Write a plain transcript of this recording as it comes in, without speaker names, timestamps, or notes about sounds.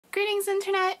Greetings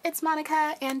internet, it's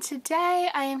Monica, and today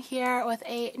I am here with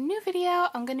a new video.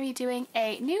 I'm going to be doing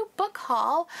a new book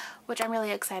haul, which I'm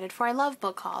really excited for. I love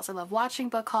book hauls. I love watching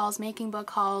book hauls, making book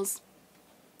hauls.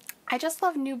 I just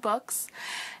love new books.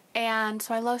 And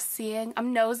so I love seeing,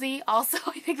 I'm nosy also,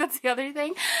 I think that's the other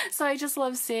thing. So I just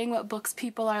love seeing what books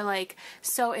people are like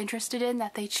so interested in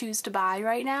that they choose to buy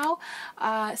right now.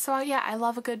 So yeah, I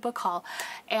love a good book haul.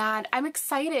 And I'm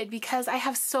excited because I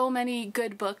have so many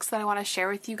good books that I want to share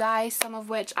with you guys, some of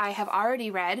which I have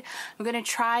already read. I'm going to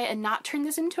try and not turn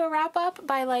this into a wrap up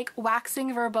by like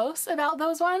waxing verbose about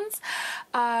those ones.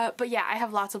 But yeah, I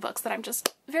have lots of books that I'm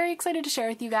just very excited to share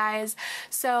with you guys.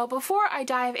 So before I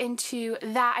dive into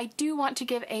that, I do want to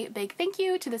give a big thank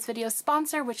you to this video's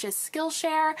sponsor, which is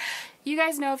Skillshare. You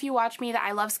guys know if you watch me that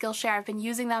I love Skillshare. I've been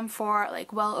using them for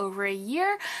like well over a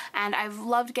year, and I've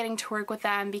loved getting to work with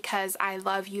them because I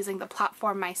love using the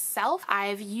platform myself.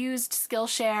 I've used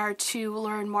Skillshare to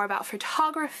learn more about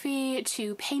photography,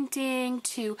 to painting,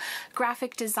 to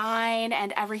graphic design,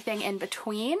 and everything in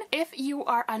between. If you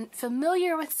are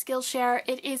unfamiliar with Skillshare,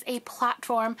 it is a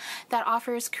platform that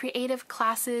offers creative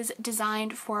classes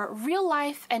designed for real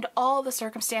life and all the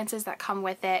circumstances that come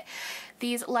with it.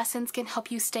 These lessons can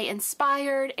help you stay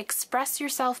inspired, express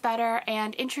yourself better,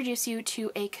 and introduce you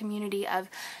to a community of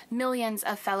millions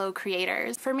of fellow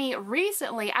creators. For me,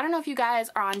 recently, I don't know if you guys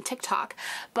are on TikTok,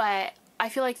 but I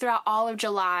feel like throughout all of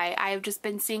July, I've just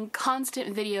been seeing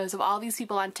constant videos of all these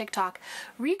people on TikTok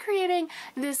recreating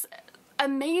this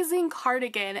amazing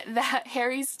cardigan that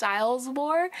Harry Styles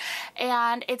wore,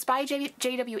 and it's by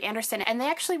J.W. Anderson, and they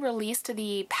actually released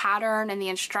the pattern and the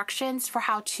instructions for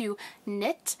how to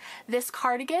knit this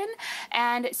cardigan.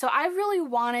 And so I really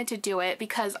wanted to do it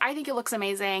because I think it looks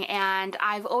amazing, and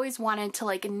I've always wanted to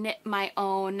like knit my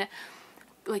own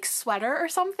like sweater or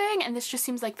something, and this just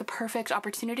seems like the perfect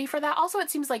opportunity for that. Also,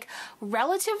 it seems like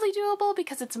relatively doable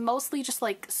because it's mostly just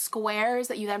like squares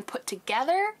that you then put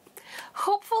together,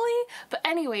 hopefully. But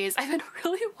anyways, I've been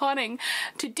really wanting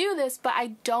to do this, but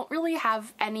I don't really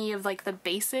have any of like the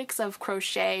basics of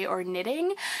crochet or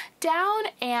knitting down.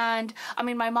 And I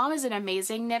mean, my mom is an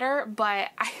amazing knitter, but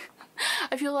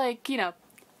I feel like, you know,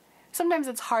 sometimes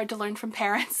it's hard to learn from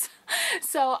parents.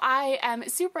 So I am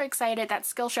super excited that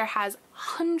Skillshare has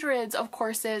hundreds of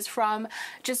courses from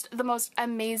just the most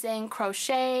amazing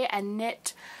crochet and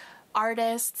knit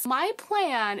artists. My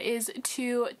plan is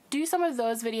to do some of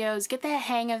those videos, get the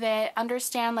hang of it,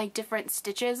 understand like different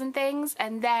stitches and things,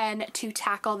 and then to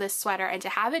tackle this sweater and to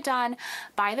have it done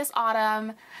by this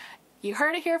autumn. You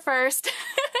heard it here first.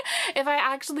 If I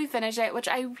actually finish it, which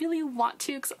I really want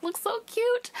to because it looks so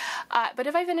cute. But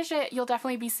if I finish it, you'll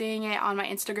definitely be seeing it on my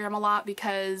Instagram a lot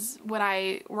because when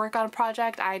I work on a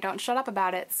project, I don't shut up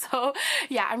about it. So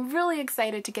yeah, I'm really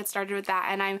excited to get started with that,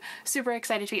 and I'm super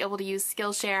excited to be able to use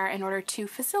Skillshare in order to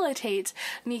facilitate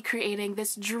me creating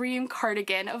this dream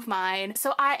cardigan of mine.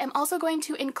 So I am also going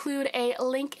to include a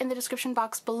link in the description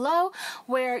box below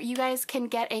where you guys can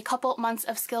get a couple months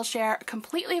of Skillshare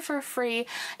completely for free.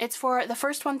 It's for the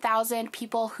first 1,000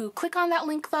 people who click on that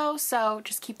link though, so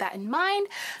just keep that in mind.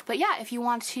 But yeah, if you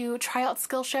want to try out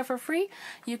Skillshare for free,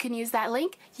 you can use that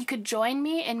link. You could join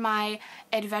me in my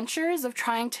adventures of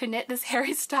trying to knit this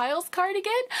Harry Styles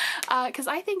cardigan because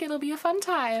I think it'll be a fun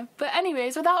time. But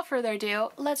anyways, without further ado,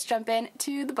 let's jump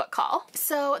into the book haul.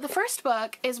 So the first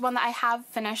book is one that I have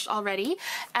finished already,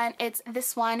 and it's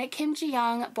this one, Kim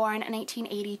Ji-young, born in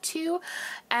 1982,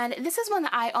 and this is one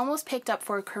that I almost picked up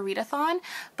for Korea,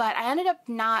 but I ended up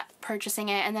not purchasing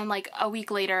it, and then like a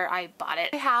week later I bought it.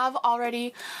 I have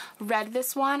already read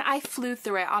this one. I flew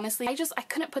through it, honestly. I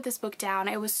couldn't put this book down.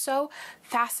 It was so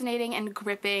fascinating and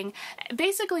gripping.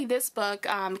 Basically, this book,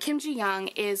 Kim Ji-young,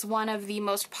 is one of the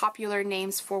most popular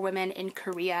names for women in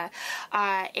Korea,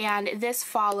 and this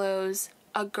follows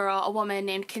a woman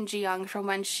named Kim Ji-young from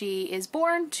when she is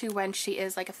born to when she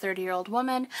is like a 30-year-old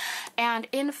woman. And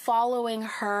in following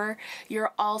her,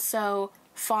 you're also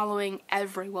following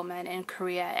every woman in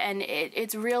Korea, and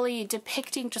it's really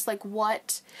depicting just like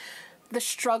what the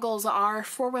struggles are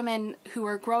for women who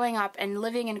are growing up and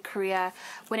living in Korea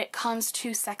when it comes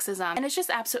to sexism. And it's just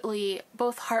absolutely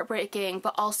both heartbreaking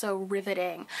but also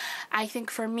riveting. I think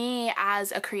for me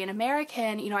as a Korean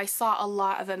American, you know, I saw a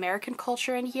lot of American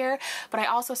culture in here, but I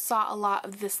also saw a lot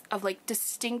of this like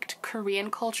distinct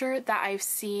Korean culture that I've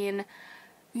seen,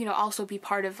 you know, also be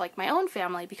part of like my own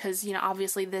family, because, you know,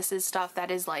 obviously this is stuff that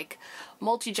is like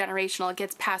multi-generational. It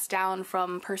gets passed down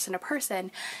from person to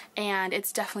person, and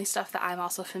it's definitely stuff that I'm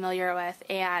also familiar with.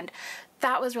 And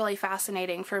that was really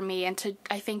fascinating for me, and to,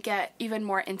 I think, get even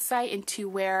more insight into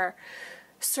where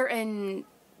certain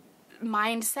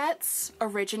mindsets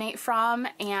originate from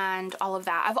and all of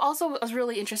that. I've also was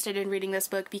really interested in reading this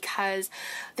book because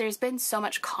there's been so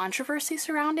much controversy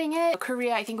surrounding it.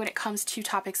 Korea, I think when it comes to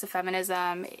topics of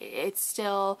feminism, it's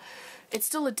still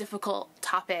a difficult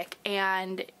topic,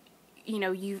 and you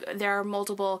know, there are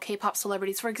multiple K-pop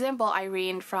celebrities. For example,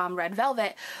 Irene from Red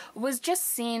Velvet was just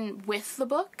seen with the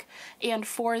book, and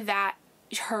for that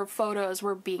her photos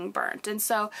were being burnt. And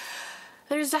so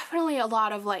there's definitely a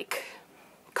lot of like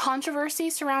controversy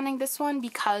surrounding this one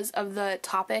because of the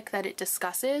topic that it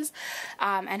discusses,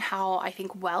 and how I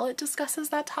think well it discusses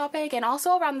that topic. And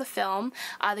also around the film,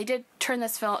 they did turn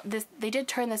this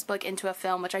book into a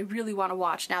film, which I really want to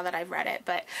watch now that I've read it.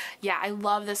 But yeah, I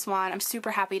love this one. I'm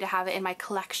super happy to have it in my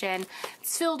collection.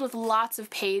 It's filled with lots of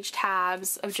page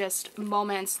tabs of just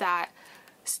moments that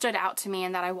stood out to me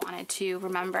and that I wanted to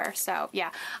remember. So yeah,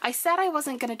 I said I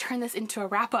wasn't going to turn this into a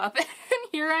wrap-up, and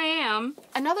here I am.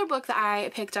 Another book that I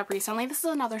picked up recently, this is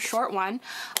another short one,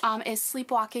 is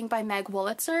Sleepwalking by Meg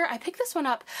Wolitzer. I picked this one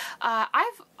up.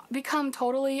 I've become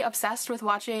totally obsessed with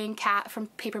watching Kat from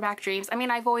Paperback Dreams. I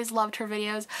mean, I've always loved her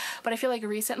videos, but I feel like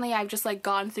recently I've just like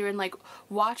gone through and like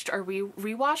watched or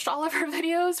rewatched all of her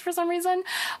videos for some reason.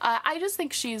 I just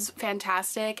think she's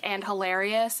fantastic and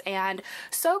hilarious and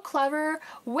so clever.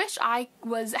 Wish I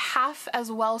was half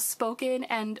as well spoken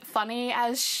and funny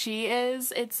as she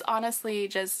is. It's honestly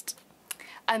just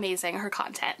amazing, her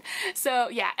content. So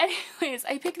yeah, anyways,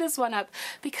 I picked this one up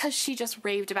because she just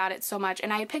raved about it so much,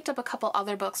 and I had picked up a couple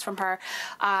other books from her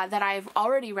that I've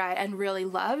already read and really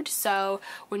loved. So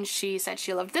when she said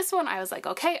she loved this one, I was like,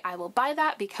 okay, I will buy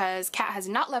that because Kat has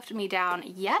not left me down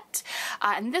yet.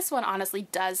 And this one honestly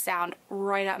does sound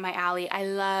right up my alley. I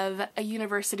love a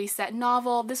university set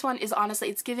novel. This one is honestly,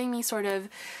 it's giving me sort of,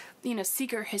 you know,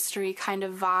 secret history kind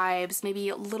of vibes, maybe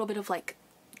a little bit of like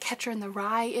Catcher in the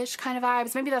Rye-ish kind of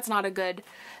vibes. Maybe that's not a good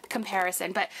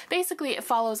comparison, but basically it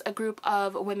follows a group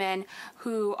of women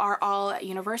who are all at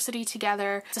university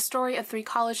together. It's a story of 3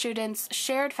 college students'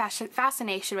 shared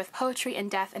fascination with poetry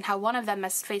and death, and how one of them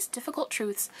must face difficult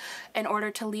truths in order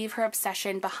to leave her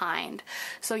obsession behind.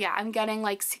 So yeah, I'm getting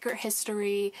like secret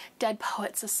history, Dead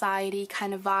Poet Society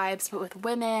kind of vibes, but with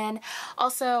women.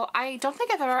 Also, I don't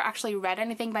think I've ever actually read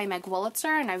anything by Meg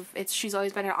Wolitzer, and she's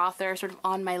always been an author sort of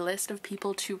on my list of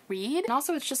people to read. And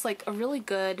also it's just like a really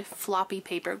good floppy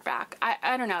paperback.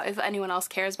 I don't know if anyone else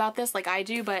cares about this like I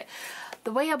do, but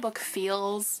the way a book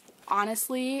feels,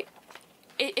 honestly,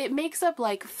 it makes up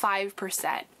like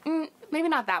 5%. Maybe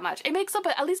not that much. It makes up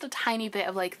at least a tiny bit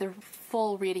of like the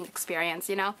full reading experience,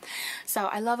 you know? So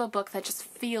I love a book that just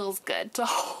feels good to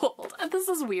hold. This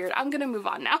is weird. I'm gonna move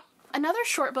on now. Another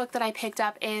short book that I picked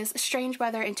up is Strange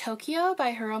Weather in Tokyo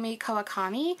by Hiromi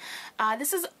Kawakami.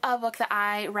 This is a book that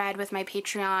I read with my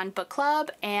Patreon book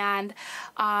club, and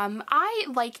I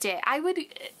liked it.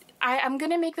 I'm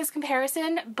gonna make this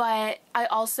comparison, but I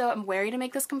also am wary to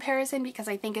make this comparison because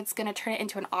I think it's gonna turn it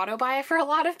into an auto buy for a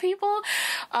lot of people.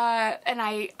 And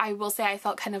I will say I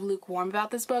felt kind of lukewarm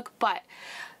about this book, but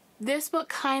this book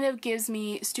kind of gives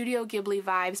me Studio Ghibli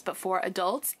vibes, but for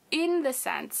adults, in the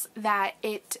sense that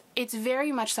it's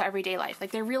very much so everyday life.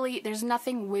 Like there's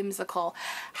nothing whimsical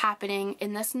happening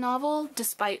in this novel,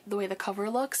 despite the way the cover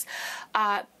looks.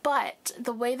 But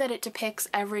the way that it depicts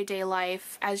everyday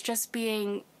life as just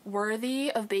being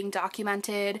worthy of being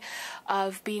documented,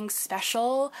 of being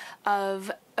special,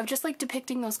 of just like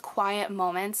depicting those quiet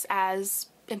moments as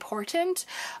important.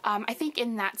 I think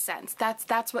in that sense,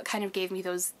 that's what kind of gave me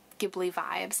those Ghibli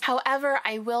vibes. However,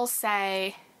 I will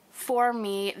say, for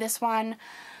me, this one,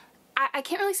 I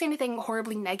can't really say anything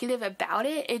horribly negative about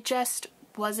it. It just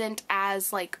wasn't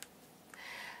as like,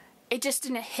 it just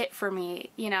didn't hit for me,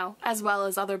 you know, as well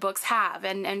as other books have.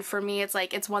 And for me, it's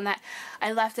like, it's one that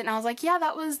I left it and I was like, yeah,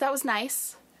 that was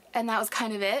nice. And that was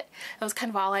kind of it. That was kind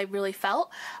of all I really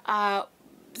felt.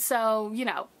 So, you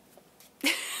know,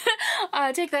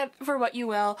 take that for what you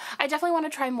will. I definitely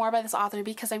want to try more by this author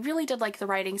because I really did like the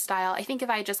writing style. I think if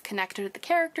I just connected with the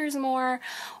characters more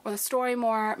or the story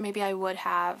more, maybe I would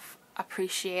have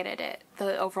appreciated it,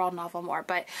 the overall novel more.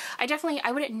 But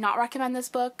I wouldn't not recommend this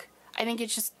book. I think it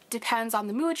just depends on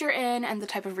the mood you're in and the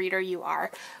type of reader you are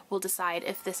will decide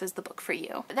if this is the book for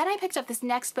you. Then I picked up this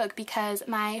next book because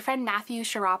my friend Matthew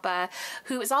Sharapa,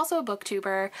 who is also a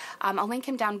booktuber, I'll link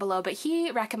him down below, but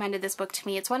he recommended this book to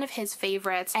me. It's one of his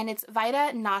favorites, and it's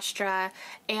Vaida Nostra,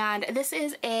 and this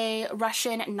is a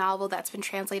Russian novel that's been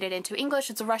translated into English.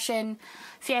 It's a Russian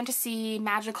fantasy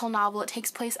magical novel. It takes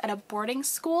place at a boarding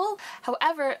school.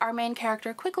 However, our main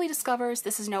character quickly discovers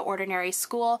this is no ordinary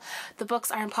school. The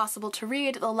books are impossible to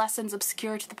read. The lessons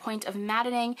obscure to the point of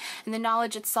maddening, and the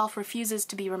knowledge itself refuses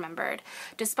to be remembered.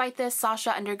 Despite this,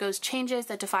 Sasha undergoes changes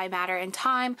that defy matter and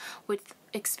time, with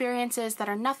experiences that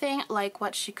are nothing like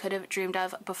what she could have dreamed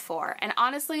of before. And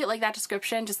honestly, like, that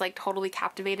description just like totally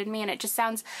captivated me, and it just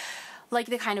sounds like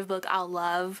the kind of book I'll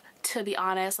love, to be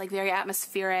honest. Like, very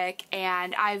atmospheric,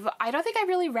 and I don't think I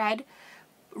really read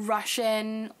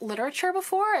Russian literature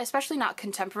before, especially not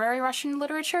contemporary Russian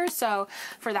literature, so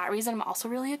for that reason I'm also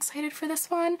really excited for this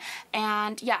one.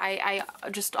 And yeah, I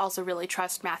just also really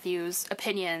trust Matthew's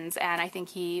opinions, and I think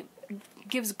he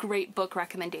gives great book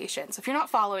recommendations. If you're not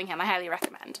following him, I highly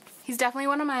recommend. He's definitely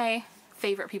one of my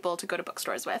favorite people to go to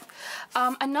bookstores with.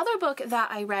 Another book that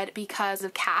I read because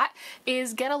of Kat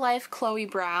is Get a Life, Chloe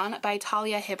Brown by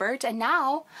Talia Hibbert, and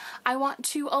now I want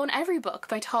to own every book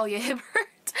by Talia Hibbert.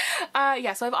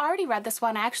 Yeah, so I've already read this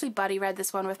one. I actually buddy read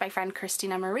this one with my friend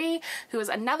Christina Marie, who is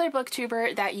another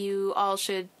booktuber that you all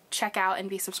should check out and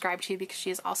be subscribed to because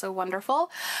she is also wonderful.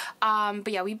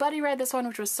 But yeah, we buddy read this one,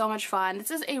 which was so much fun.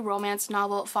 This is a romance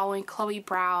novel following Chloe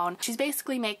Brown. She's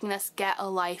basically making this Get a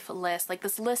Life list, like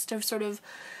this list of sort of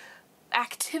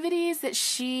activities that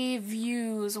she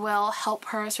views will help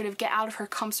her sort of get out of her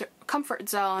comfort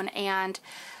zone and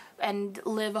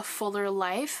live a fuller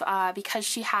life, because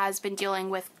she has been dealing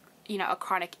with, you know, a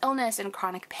chronic illness and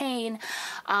chronic pain,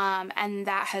 and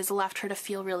that has left her to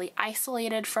feel really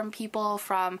isolated from people,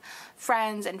 from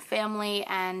friends and family.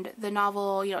 And the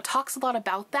novel, you know, talks a lot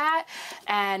about that,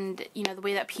 and, you know, the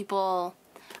way that people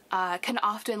can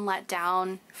often let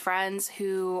down friends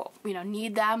who, you know,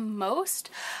 need them most.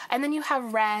 And then you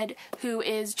have Red, who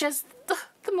is just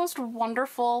the most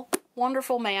wonderful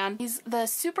man. He's the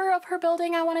super of her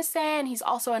building, I want to say, and he's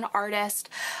also an artist,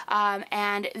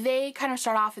 and they kind of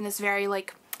start off in this very,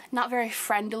 like, not very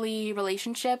friendly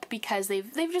relationship because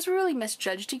they've just really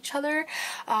misjudged each other,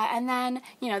 and then,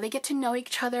 you know, they get to know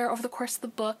each other over the course of the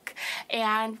book,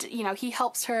 and, you know, he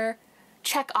helps her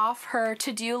check off her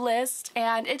to-do list,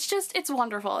 and it's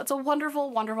wonderful. It's a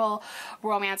wonderful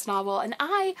romance novel, and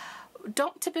I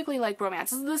don't typically like romance.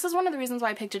 This is one of the reasons why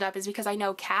I picked it up, is because I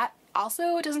know Kat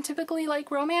also doesn't typically like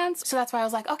romance, so that's why I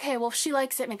was like, okay, well, if she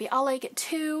likes it, maybe I'll like it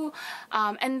too.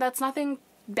 And that's nothing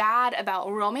bad about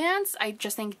romance. I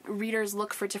just think readers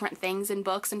look for different things in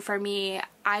books, and for me,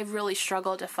 I've really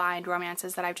struggled to find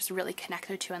romances that I've just really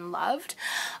connected to and loved.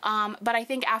 But I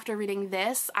think after reading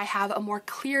this, I have a more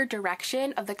clear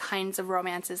direction of the kinds of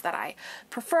romances that I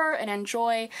prefer and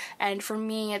enjoy. And for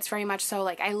me, it's very much so,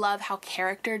 like, I love how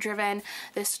character driven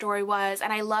this story was,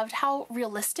 and I loved how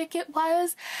realistic it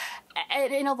was.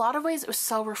 And in a lot of ways, it was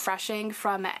so refreshing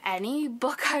from any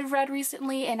book I've read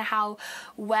recently, and how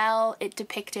well it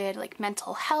depicted, like,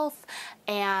 mental health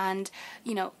and,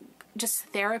 you know, just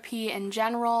therapy in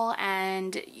general,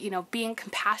 and, you know, being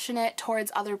compassionate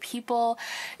towards other people.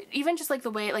 Even just like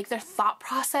the way, like, their thought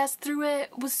process through it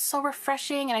was so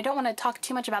refreshing. And I don't want to talk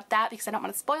too much about that because I don't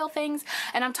want to spoil things,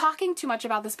 and I'm talking too much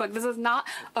about this book. This is not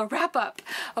a wrap up.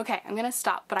 Okay, I'm gonna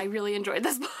stop, but I really enjoyed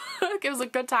this book. It was a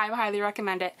good time. Highly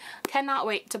recommend it. Cannot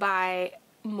wait to buy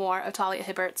more of Talia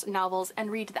Hibbert's novels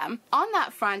and read them. On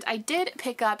that front, I did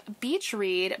pick up Beach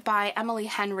Read by Emily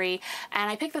Henry, and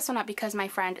I picked this one up because my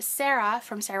friend Sarah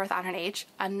from Sarah Without an H,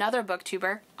 another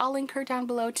booktuber, I'll link her down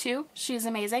below too, she's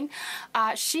amazing,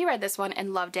 she read this one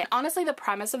and loved it. Honestly, the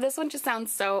premise of this one just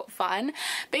sounds so fun.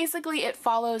 Basically, it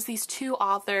follows these two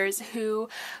authors who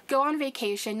go on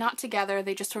vacation, not together,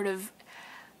 they just sort of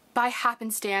by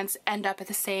happenstance end up at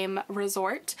the same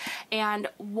resort, and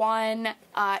one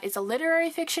is a literary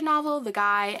fiction novel, the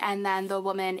guy, and then the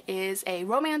woman is a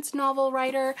romance novel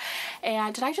writer.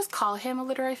 And did I just call him a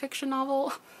literary fiction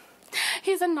novel?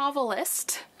 He's a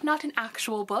novelist, not an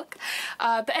actual book.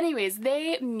 But anyways,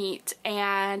 they meet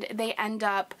and they end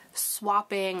up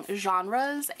swapping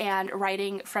genres and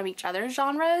writing from each other's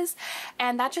genres,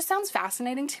 and that just sounds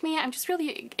fascinating to me. I'm just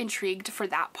really intrigued for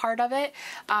that part of it,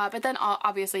 but then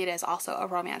obviously it is also a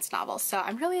romance novel, so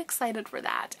I'm really excited for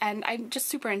that, and I'm just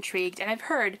super intrigued. And I've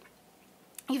heard,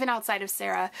 even outside of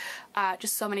Sarah,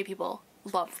 just so many people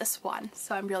love this one,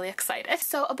 so I'm really excited.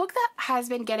 So a book that has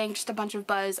been getting just a bunch of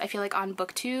buzz, I feel like, on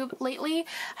BookTube lately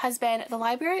has been The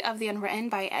Library of the Unwritten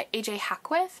by A.J.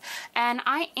 Hackwith, and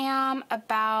I am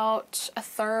about a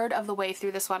third of the way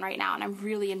through this one right now, and I'm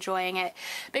really enjoying it.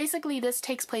 Basically, this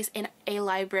takes place in a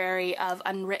library of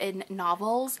unwritten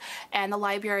novels, and the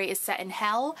library is set in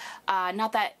hell.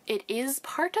 Not that it is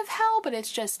part of hell, but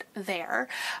it's just there.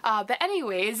 But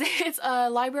anyways, it's a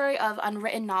library of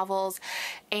unwritten novels,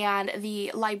 and the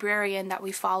librarian that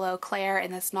we follow, Claire,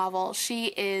 in this novel, she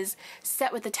is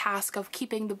set with the task of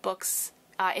keeping the books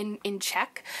in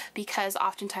check, because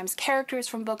oftentimes characters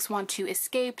from books want to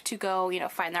escape to go, you know,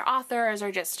 find their authors,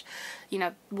 or just, you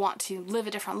know, want to live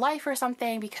a different life or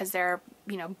something because they're,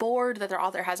 you know, bored that their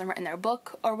author hasn't written their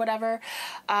book or whatever.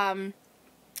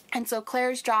 And so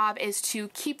Claire's job is to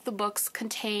keep the books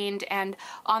contained and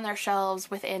on their shelves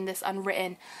within this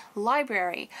unwritten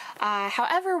library.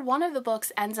 However, one of the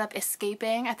books ends up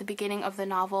escaping at the beginning of the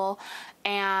novel,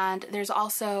 and there's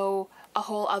also a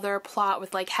whole other plot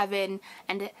with like heaven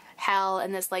and hell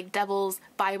and this like devil's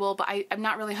Bible, but I'm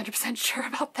not really 100% sure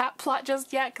about that plot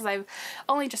just yet because I've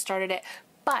only just started it.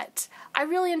 But I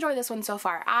really enjoy this one so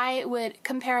far. I would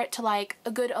compare it to like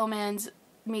A Good Omens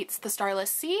meets The Starless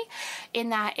Sea, in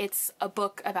that it's a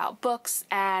book about books,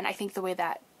 and I think the way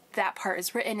that that part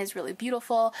is written is really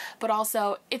beautiful, but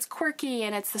also it's quirky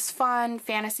and it's this fun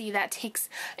fantasy that takes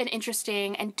an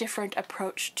interesting and different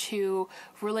approach to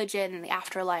religion and the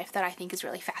afterlife that I think is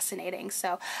really fascinating.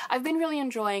 So I've been really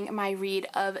enjoying my read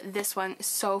of this one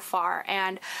so far,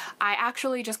 and I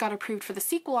actually just got approved for the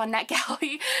sequel on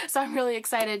NetGalley, so I'm really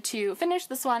excited to finish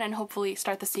this one and hopefully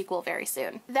start the sequel very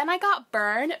soon. Then I got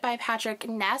Burned by Patrick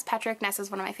Ness. Patrick Ness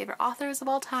is one of my favorite authors of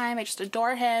all time. I just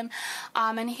adore him,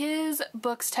 and his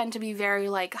books tend to be very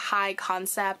like high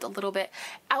concept, a little bit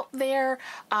out there,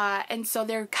 and so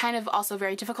they're kind of also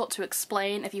very difficult to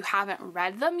explain if you haven't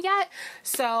read them yet.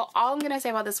 So all I'm gonna say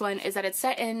about this one is that it's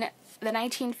set in the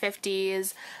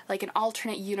 1950s, like an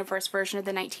alternate universe version of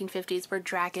the 1950s where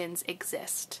dragons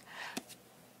exist.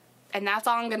 And that's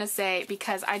all I'm gonna say,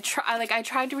 because I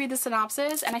tried to read the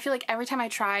synopsis, and I feel like every time I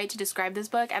try to describe this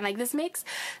book, I'm like, this makes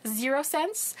zero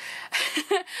sense.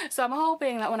 So I'm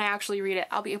hoping that when I actually read it,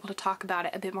 I'll be able to talk about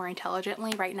it a bit more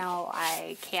intelligently. Right now,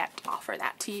 I can't offer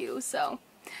that to you, so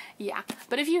yeah.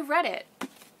 But if you've read it,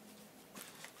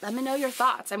 let me know your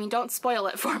thoughts. I mean, don't spoil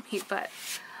it for me, but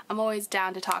I'm always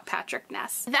down to talk Patrick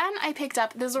Ness. Then I picked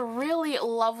up this really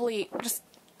lovely, just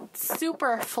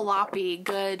super floppy,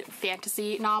 good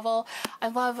fantasy novel. I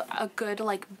love a good,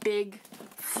 like, big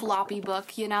floppy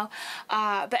book, you know?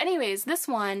 But anyways, this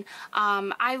one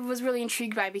I was really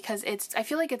intrigued by because I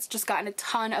feel like it's just gotten a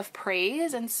ton of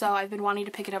praise, and so I've been wanting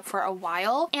to pick it up for a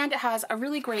while. And it has a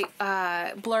really great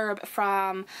blurb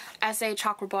from S.A.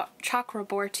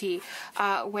 Chakraborty,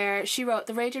 where she wrote,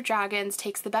 "The Rage of Dragons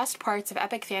takes the best parts of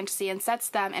epic fantasy and sets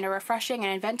them in a refreshing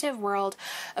and inventive world,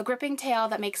 a gripping tale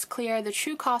that makes clear the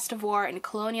true cost of war and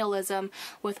colonialism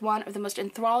with one of the most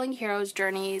enthralling hero's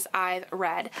journeys I've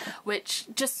read," which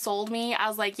just sold me. I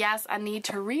was like, yes, I need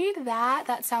to read that.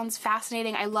 That sounds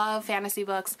fascinating. I love fantasy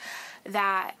books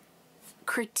that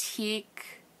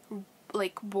critique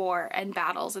like war and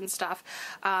battles and stuff,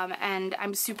 and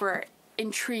I'm super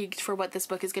intrigued for what this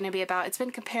book is going to be about. It's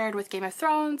been compared with Game of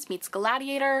Thrones meets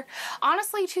Gladiator.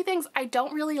 Honestly, two things I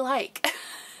don't really like.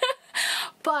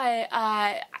 But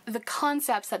the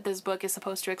concepts that this book is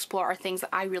supposed to explore are things that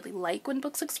I really like when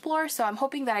books explore, so I'm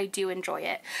hoping that I do enjoy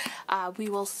it. We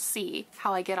will see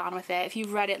how I get on with it. If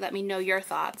you've read it, let me know your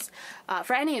thoughts.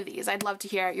 For any of these, I'd love to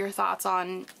hear your thoughts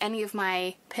on any of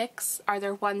my picks. Are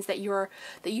there ones that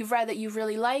you've read that you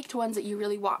really liked, ones that you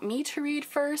really want me to read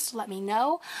first? Let me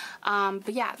know.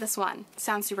 But yeah, this one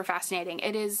sounds super fascinating.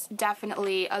 It is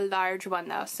definitely a large one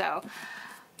though, so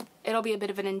it'll be a bit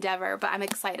of an endeavor, but I'm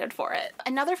excited for it.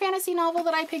 Another fantasy novel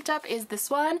that I picked up is this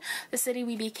one, The City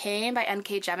We Became by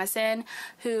N.K. Jemisin,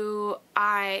 who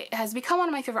has become one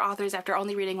of my favorite authors after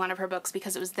only reading one of her books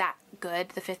because it was that good,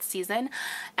 the 5th season.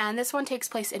 And this one takes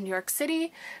place in New York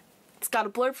City. It's got a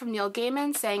blurb from Neil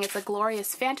Gaiman saying it's a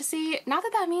glorious fantasy. Not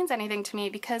that that means anything to me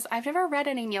because I've never read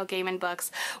any Neil Gaiman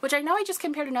books, which I know I just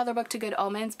compared another book to Good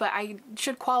Omens, but I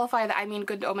should qualify that I mean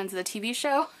Good Omens the TV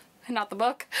show, not the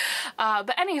book.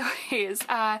 But anyways,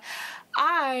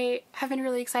 I have been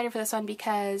really excited for this one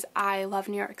because I love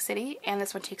New York City, and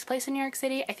this one takes place in New York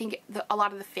City. I think a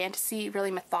lot of the fantasy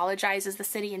really mythologizes the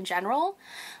city in general,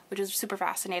 which is super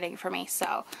fascinating for me.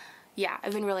 So yeah,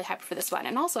 I've been really hyped for this one.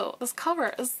 And also, this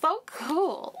cover is so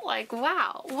cool. Like,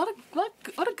 wow, what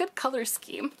a good color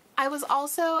scheme. I was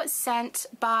also sent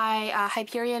by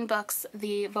Hyperion Books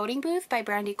The Voting Booth by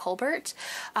Brandy Colbert,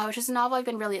 which is a novel I've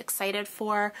been really excited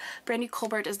for. Brandy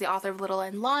Colbert is the author of Little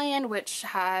and Lion, which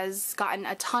has gotten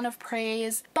a ton of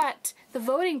praise, but The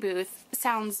Voting Booth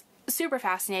sounds super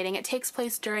fascinating. It takes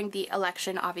place during the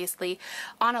election, obviously.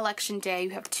 On election day, you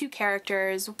have two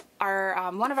characters.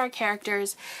 one of our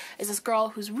characters is this girl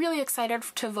who's really excited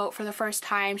to vote for the first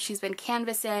time. She's been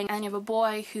canvassing, and you have a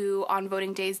boy who on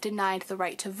voting day is denied the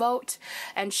right to vote,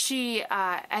 and she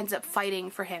ends up fighting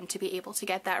for him to be able to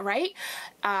get that right,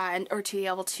 or to be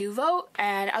able to vote.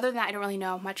 And other than that, I don't really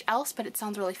know much else, but it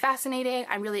sounds really fascinating.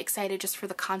 I'm really excited just for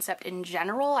the concept in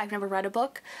general. I've never read a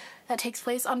book that takes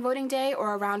place on voting day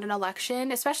or around an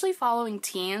election, especially following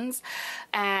teens,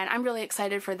 and I'm really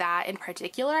excited for that in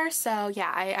particular. So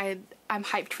yeah, I'm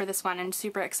hyped for this one and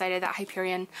super excited that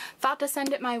Hyperion thought to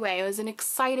send it my way. It was an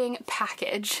exciting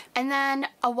package. And then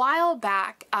a while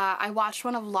back, I watched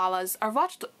one of Lala's, or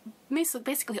watched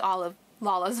basically all of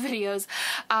Lala's videos,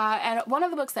 and one of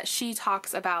the books that she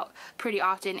talks about pretty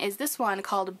often is this one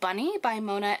called Bunny by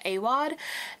Mona Awad,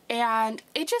 and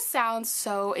it just sounds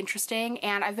so interesting,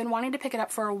 and I've been wanting to pick it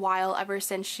up for a while ever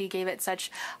since she gave it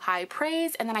such high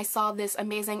praise. And then I saw this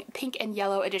amazing pink and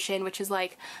yellow edition, which is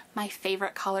like my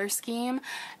favorite color scheme,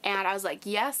 and I was like,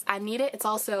 yes, I need it. It's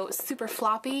also super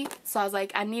floppy, so I was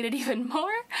like, I need it even more.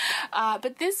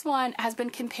 But this one has been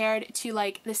compared to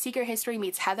like The Secret History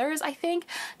meets Heathers, I think.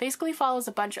 Basically follows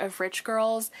a bunch of rich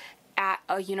girls at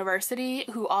a university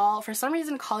who all for some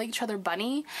reason call each other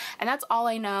Bunny, and that's all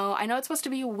I know. I know it's supposed to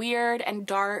be weird and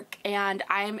dark, and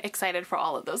I'm excited for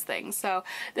all of those things, so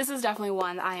this is definitely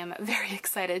one I am very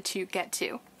excited to get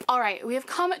to. Alright, we have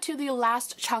come to the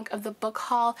last chunk of the book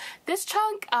haul. This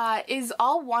chunk is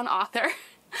all one author.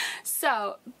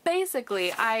 So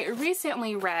basically, I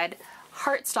recently read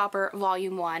Heartstopper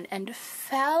Volume 1 and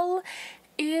fell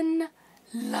in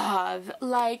love.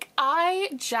 Like, I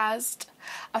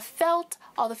felt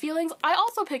all the feelings. I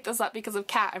also picked this up because of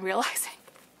Kat, I'm realizing.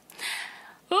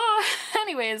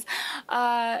 Anyways,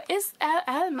 am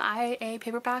I a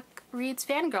paperback reads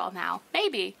fangirl now?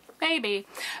 Maybe.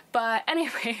 But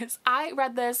anyways, I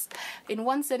read this in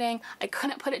one sitting. I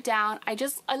couldn't put it down.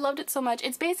 I loved it so much.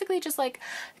 It's basically just like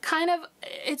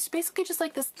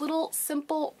this little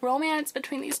simple romance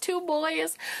between these two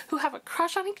boys who have a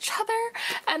crush on each other,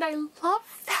 and I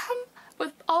love them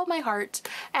with all my heart.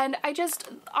 And I just,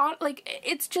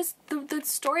 it's just, the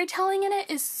storytelling in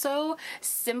it is so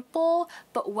simple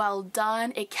but well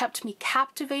done. It kept me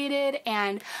captivated,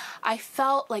 and I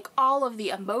felt like all of the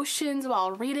emotions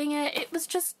while reading it. It was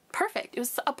just perfect. It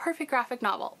was a perfect graphic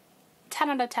novel.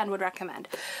 10 out of 10 would recommend.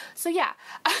 So yeah.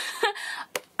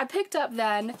 I picked up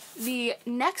then the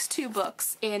next two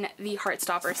books in the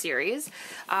Heartstopper series,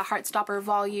 Heartstopper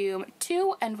Volume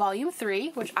 2 and Volume 3,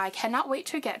 which I cannot wait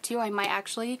to get to. I might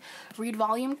actually read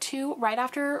Volume 2 right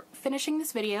after finishing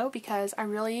this video because I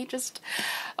really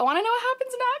I want to know what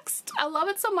happens next. I love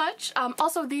it so much.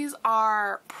 Also, these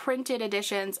are printed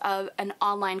editions of an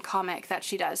online comic that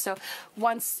she does. So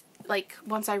once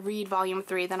I read Volume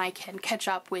 3, then I can catch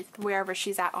up with wherever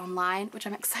she's at online, which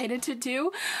I'm excited to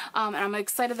do. And I'm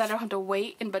excited that I don't have to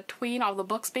wait in between all the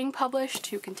books being published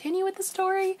to continue with the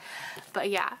story. But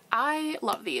yeah, I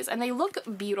love these, and they look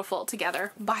beautiful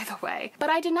together, by the way. But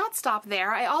I did not stop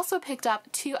there. I also picked up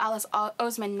 2 Alice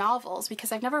Oseman novels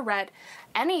because I've never read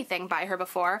anything by her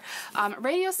before.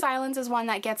 Radio Silence is one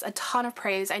that gets a ton of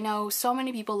praise. I know so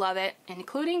many people love it,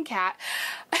 including Kat.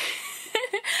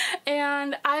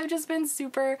 And I've just been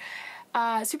super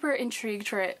intrigued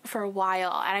for it for a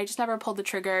while, and I just never pulled the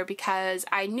trigger because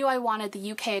I knew I wanted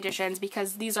the UK editions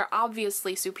because these are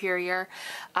obviously superior,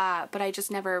 but I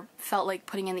just never felt like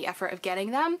putting in the effort of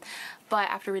getting them. But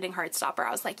after reading Heartstopper,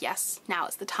 I was like, yes, now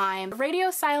is the time.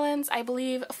 Radio Silence, I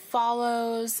believe,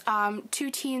 follows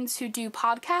 2 teens who do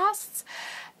podcasts.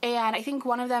 And I think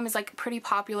one of them is like a pretty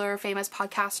popular, famous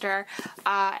podcaster.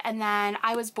 And then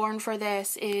I Was Born for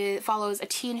This. It follows a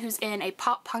teen who's in a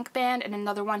pop punk band and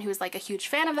another one who's like a huge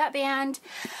fan of that band.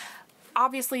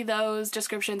 Obviously those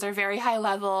descriptions are very high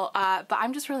level, but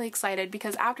I'm just really excited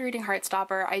because after reading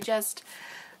Heartstopper,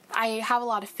 I have a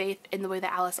lot of faith in the way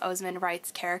that Alice Oseman writes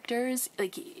characters.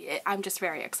 Like, I'm just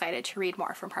very excited to read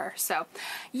more from her. So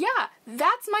yeah,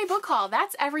 that's my book haul.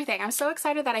 That's everything. I'm so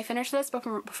excited that I finished this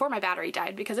before my battery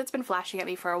died because it's been flashing at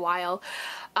me for a while.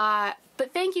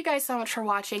 But thank you guys so much for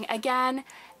watching. Again,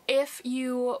 if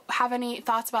you have any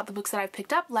thoughts about the books that I've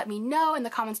picked up, let me know in the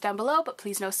comments down below, but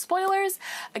please no spoilers.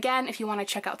 Again, if you want to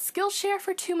check out Skillshare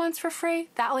for 2 months for free,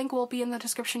 that link will be in the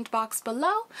description box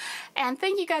below. And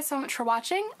thank you guys so much for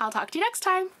watching. I'll talk to you next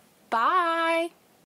time. Bye!